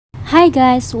Hi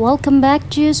guys, welcome back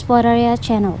to Spotaria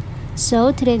channel.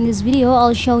 So today in this video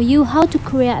I'll show you how to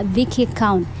create a Viki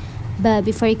account. But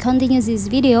before you continue this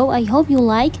video, I hope you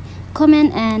like,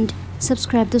 comment and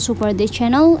subscribe to support the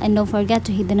channel, and don't forget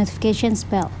to hit the notifications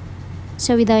bell.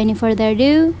 So without any further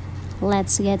ado,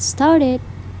 let's get started.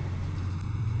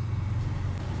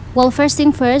 Well, first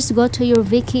thing first, go to your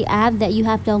Viki app that you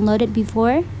have downloaded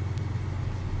before.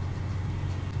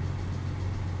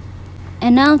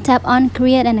 And now tap on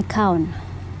create an account.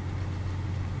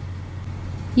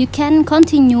 You can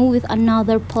continue with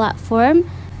another platform,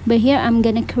 but here I'm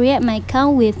gonna create my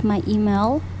account with my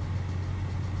email.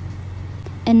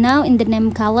 And now in the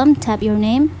name column, tap your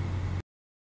name.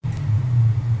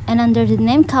 And under the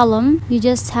name column, you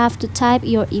just have to type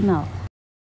your email.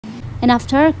 And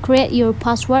after, create your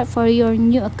password for your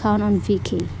new account on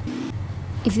Viki.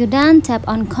 If you're done, tap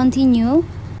on continue.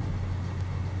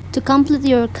 To complete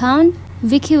your account,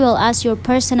 Viki will ask your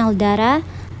personal data,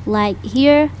 like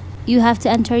here, you have to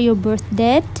enter your birth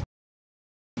date.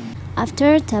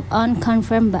 After, tap on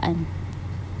confirm button.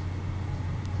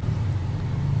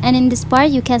 And in this part,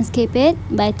 you can skip it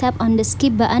by tap on the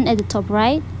skip button at the top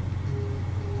right.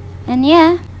 And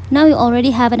yeah, now you already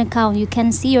have an account. You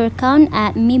can see your account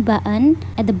at me button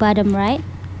at the bottom right.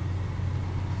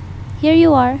 Here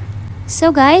you are.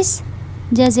 So guys,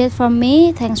 that's it from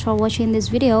me. Thanks for watching this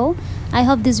video. I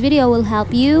hope this video will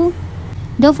help you.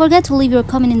 Don't forget to leave your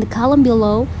comment in the column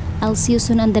below. I'll see you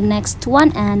soon on the next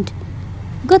one, and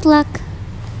good luck.